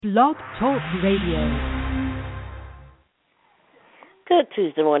Blog Talk Radio. Good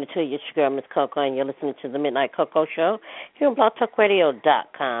Tuesday morning to you. It's your girl, Miss Coco, and you're listening to the Midnight Coco Show here on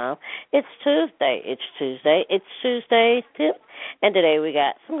blogtalkradio.com. It's Tuesday. It's Tuesday's tips, and today we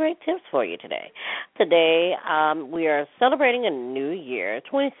got some great tips for you today. Today we are celebrating a new year,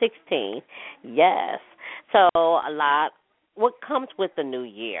 2016. Yes. So what comes with the new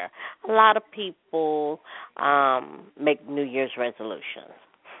year? A lot of people make New Year's resolutions.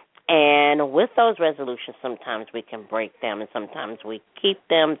 And with those resolutions, sometimes we can break them, and sometimes we keep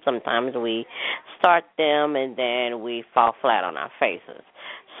them, sometimes we start them, and then we fall flat on our faces.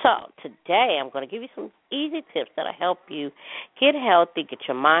 So today I'm going to give you some easy tips that will help you get healthy, get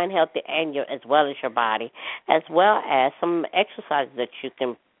your mind healthy, and as well as your body, as well as some exercises that you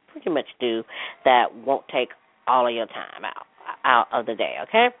can pretty much do that won't take all of your time out of the day,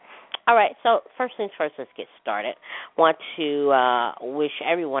 okay? All right, so first things first, let's get started. Want to wish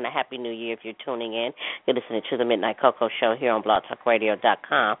everyone a Happy New Year if you're tuning in. You're listening to the Midnight Coco Show here on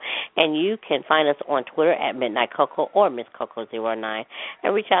blogtalkradio.com. And you can find us on Twitter at Midnight Coco or Miss Coco09.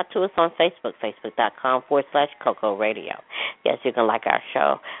 And reach out to us on Facebook, facebook.com/Coco Radio. Yes, you can like our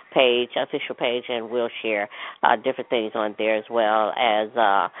show page, official page, and we'll share different things on there as well as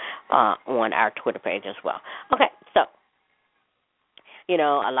on our Twitter page as well. Okay, so. You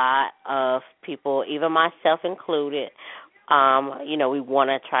know, a lot of people, even myself included, we want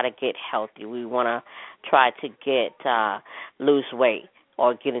to try to get healthy. We want to try to lose weight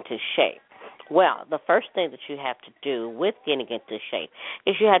or get into shape. Well, the first thing that you have to do with getting into shape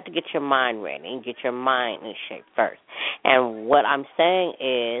is you have to get your mind ready and get your mind in shape first. And what I'm saying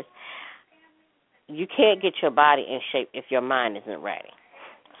is you can't get your body in shape if your mind isn't ready.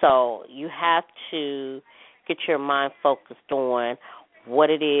 So you have to get your mind focused on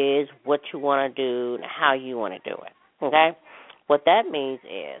what it is, what you want to do, and how you want to do it, okay? What that means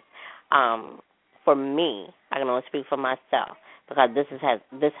is, for me, I can only speak for myself because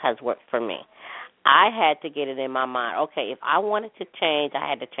this has worked for me. I had to get it in my mind, okay, if I wanted to change, I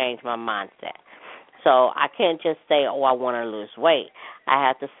had to change my mindset. So I can't just say, oh, I want to lose weight. I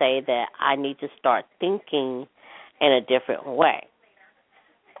have to say that I need to start thinking in a different way.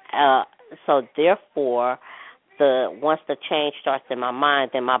 So therefore, once the change starts in my mind,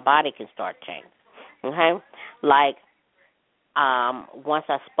 then my body can start changing. Okay? Like once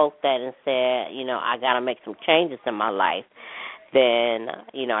I spoke that and said, I got to make some changes in my life, then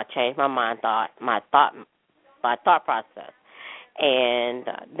I changed my thought process, and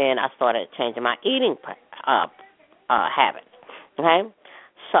then I started changing my eating habits. Okay?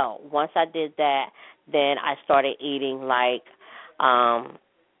 So once I did that, then I started eating like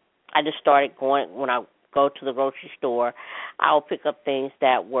I just started going when I go to the grocery store, I'll pick up things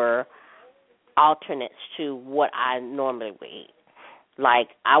that were alternates to what I normally would eat.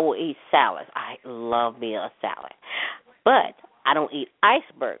 Like, I will eat salads. I love me a salad. But I don't eat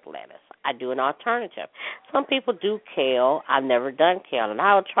iceberg lettuce. I do an alternative. Some people do kale. I've never done kale, and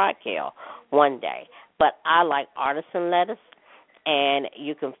I will try kale one day. But I like artisan lettuce, and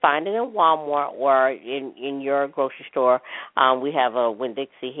you can find it in Walmart or in your grocery store. We have a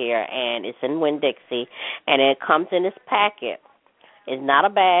Winn-Dixie here, and it's in Winn-Dixie, and it comes in this packet. It's not a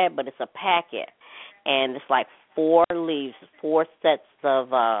bag, but it's a packet, and it's like 4 leaves, 4 sets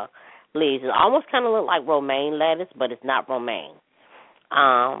of leaves. It almost kind of look like romaine lettuce, but it's not romaine.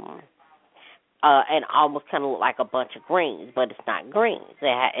 And almost kind of look like a bunch of greens, but it's not greens.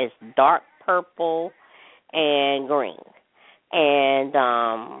 It's dark purple and green. And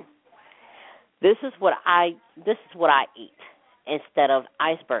this is what I eat instead of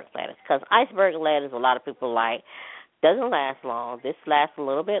iceberg lettuce, because iceberg lettuce, a lot of people like, doesn't last long. This lasts a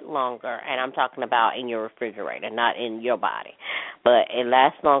little bit longer, and I'm talking about in your refrigerator, not in your body. But it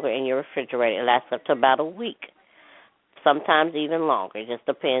lasts longer in your refrigerator. It lasts up to about a week, sometimes even longer. It just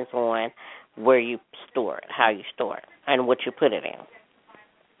depends on where you store it, how you store it, and what you put it in.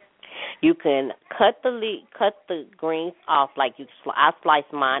 You can cut the greens off I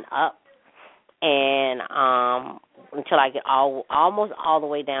slice mine up, and until I get almost all the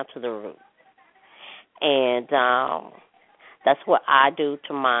way down to the root, and that's what I do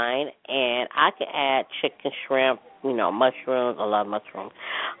to mine. And I can add chicken, shrimp, mushrooms. I love mushrooms,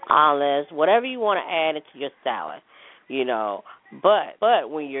 olives, whatever you want to add into your salad, But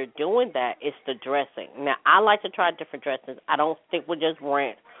when you're doing that, it's the dressing. Now I like to try different dressings. I don't stick with just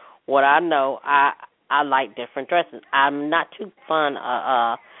ranch. What I know, I like different dressings. I'm not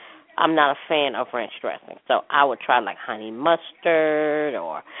I'm not a fan of ranch dressing. So I would try like honey mustard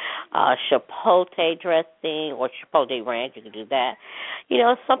or chipotle dressing or chipotle ranch. You can do that.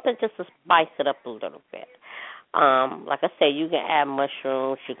 Something just to spice it up a little bit. Like I said, you can add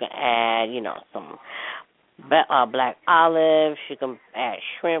mushrooms. You can add, some black olives. You can add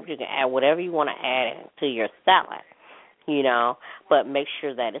shrimp. You can add whatever you want to add to your salad. But make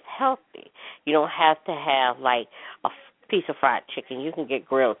sure that it's healthy. You don't have to have like a piece of fried chicken. You can get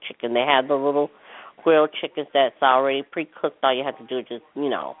grilled chicken. They have the little grilled chickens that's already pre-cooked. All you have to do is just,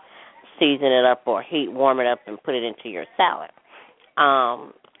 season it up or warm it up and put it into your salad.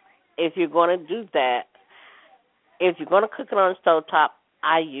 If you're going to do that, if you're going to cook it on the stove top,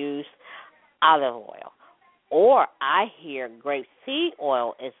 I use olive oil. Or I hear grapeseed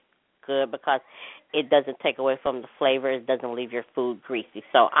oil is good because it doesn't take away from the flavor. It doesn't leave your food greasy.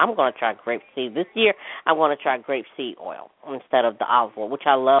 So I'm going to try grapeseed. This year, I want to try grapeseed oil instead of the olive oil, which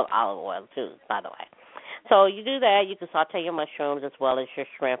I love olive oil too, by the way. So you do that. You can saute your mushrooms as well as your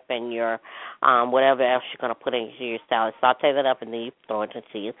shrimp and your whatever else you're going to put into your salad. Saute that up, and then you throw it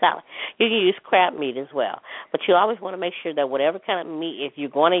into your salad. You can use crab meat as well. But you always want to make sure that whatever kind of meat, if you're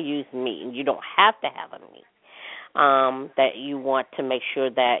going to use meat, and you don't have to have a meat, that you want to make sure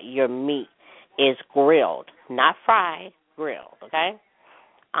that your meat is grilled, not fried, grilled, okay?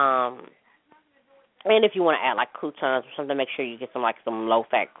 And if you want to add like croutons or something, make sure you get some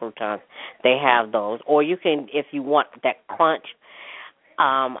low-fat croutons. They have those. Or you can, if you want that crunch,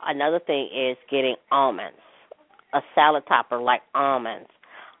 another thing is getting almonds, a salad topper like almonds.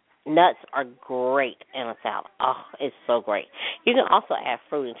 Nuts are great in a salad. Oh, it's so great. You can also add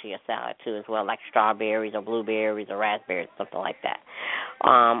fruit into your salad, too, as well, like strawberries or blueberries or raspberries, something like that.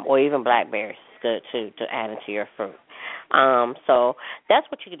 Or even blackberries. It's good, too, to add into your fruit. So that's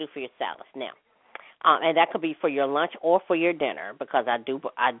what you can do for your salads. Now, and that could be for your lunch or for your dinner, because I do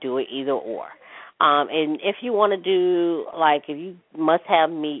it either or. And if you want to do, if you must have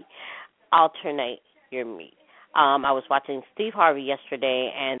meat, alternate your meat. I was watching Steve Harvey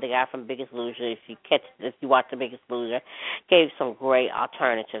yesterday, and the guy from Biggest Loser, if you watch The Biggest Loser, gave some great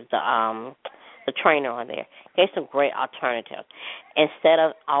alternatives. The trainer on there gave some great alternatives. Instead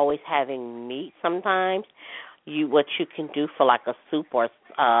of always having meat, sometimes what you can do for like a soup or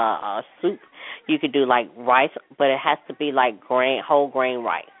a soup, you could do like rice, but it has to be like whole grain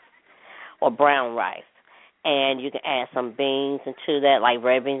rice or brown rice. And you can add some beans into that, like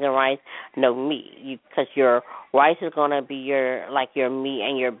red beans and rice. No meat, because your rice is gonna be your meat,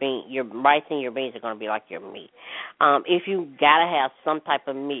 and your rice and your beans are gonna be like your meat. If you gotta have some type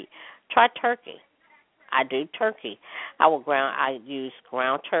of meat, try turkey. I do turkey. I use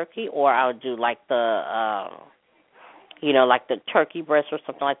ground turkey, or I would do like the like the turkey breast or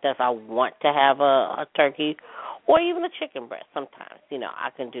something like that if I want to have a turkey. Or even a chicken breast sometimes. You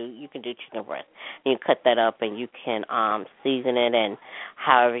can do chicken breast. You cut that up, and you can season it and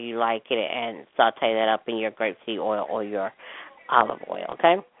however you like it, and saute that up in your grapeseed oil or your olive oil,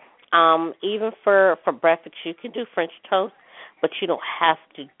 okay? Even for breakfast, you can do French toast, but you don't have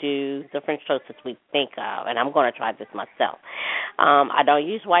to do the French toast that we think of, and I'm going to try this myself. I don't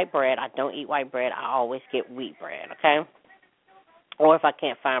use white bread. I don't eat white bread. I always get wheat bread, okay? Or if I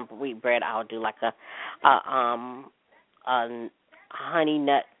can't find wheat bread, I'll do like a honey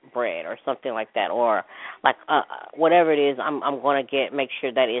nut bread or something like that, or like whatever it is. I'm going to make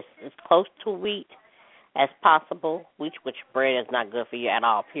sure that it's as close to wheat as possible, which bread is not good for you at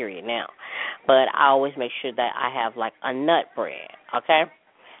all, period, now. But I always make sure that I have like a nut bread, okay?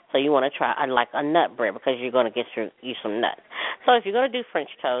 So you want to try like a nut bread, because you're going to get you some nuts. So if you're going to do French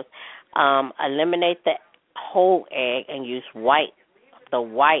toast, eliminate the whole egg and use the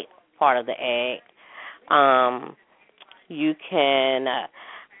white part of the egg. You can,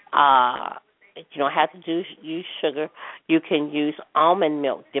 you don't have to use sugar. You can use almond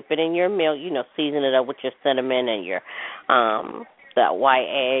milk. Dip it in your milk. Season it up with your cinnamon and your the white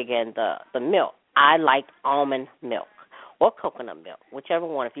egg and the milk. I like almond milk or coconut milk, whichever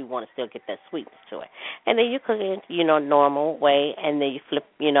one, if you want to still get that sweetness to it. And then you cook it, normal way, and then you flip,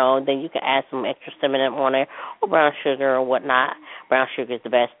 then you can add some extra cinnamon on there or brown sugar or whatnot. Brown sugar is the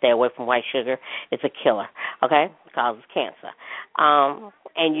best. Stay away from white sugar. It's a killer, okay? It causes cancer.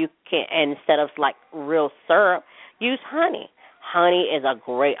 And you can, and instead of like real syrup, use honey. Honey is a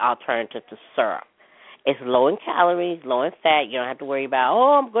great alternative to syrup. It's low in calories, low in fat. You don't have to worry about,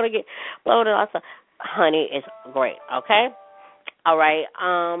 I'm going to get bloated. Also, honey is great, okay? All right.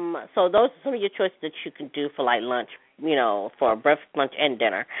 So those are some of your choices that you can do for like lunch, for breakfast, lunch, and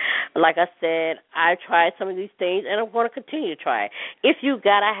dinner. Like I said, I tried some of these things, and I'm going to continue to try it. If you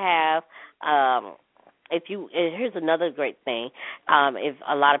gotta have, here's another great thing. If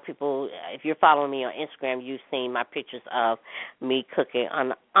a lot of people, if you're following me on Instagram, you've seen my pictures of me cooking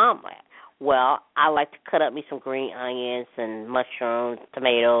an omelet. Well, I like to cut up me some green onions and mushrooms,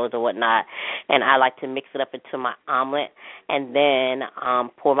 tomatoes, or whatnot, and I like to mix it up into my omelet, and then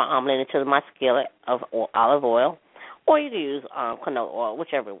pour my omelet into my skillet of olive oil, or you can use canola oil,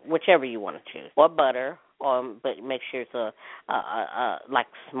 whichever you want to choose, or butter. But make sure it's a like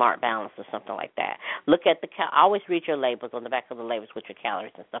smart balance or something like that. Look at always read your labels on the back of the labels with your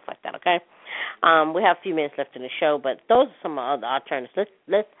calories and stuff like that. Okay. We have a few minutes left in the show, but those are some other alternatives.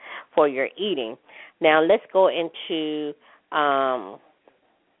 Let's for your eating. Now let's go into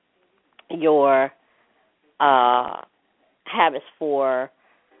your habits for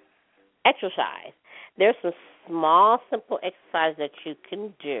exercise. There's some small, simple exercise that you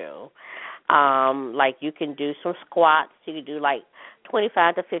can do. Like you can do some squats. You can do like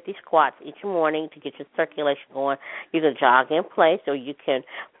 25 to 50 squats each morning to get your circulation going. You can jog in place, or you can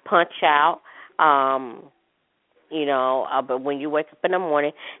punch out. But when you wake up in the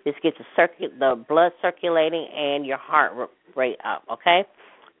morning, this gets the blood circulating and your heart rate up. Okay.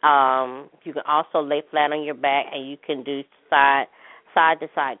 You can also lay flat on your back, and you can do side to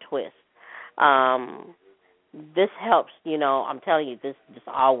side twists. This helps, I'm telling you, this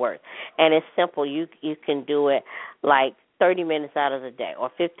all works. And it's simple. You can do it like 30 minutes out of the day, or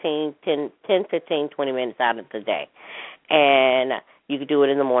 10, 15, 20 minutes out of the day. And you can do it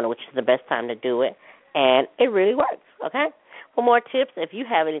in the morning, which is the best time to do it. And it really works, okay? For more tips, if you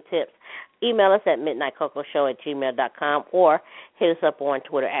have any tips, email us at midnightcocoshow@gmail.com, or hit us up on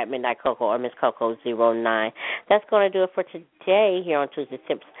Twitter at midnightcoco or misscoco09. That's going to do it for today here on Tuesday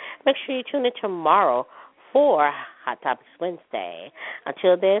Tips. Make sure you tune in tomorrow for Hot Topics Wednesday.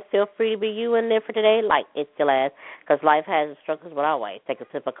 Until then, feel free to be you and live for today like it still has, because life has its struggles, but always take a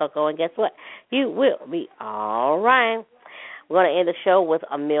sip of cocoa, and guess what? You will be all right. We're going to end the show with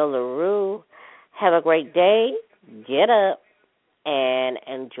Emile LaRue. Have a great day. Get up and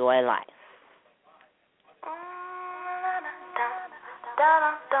enjoy life.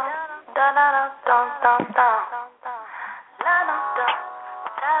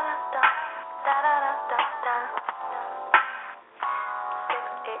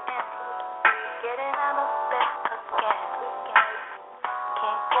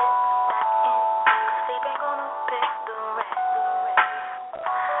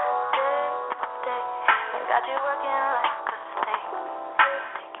 Got you working like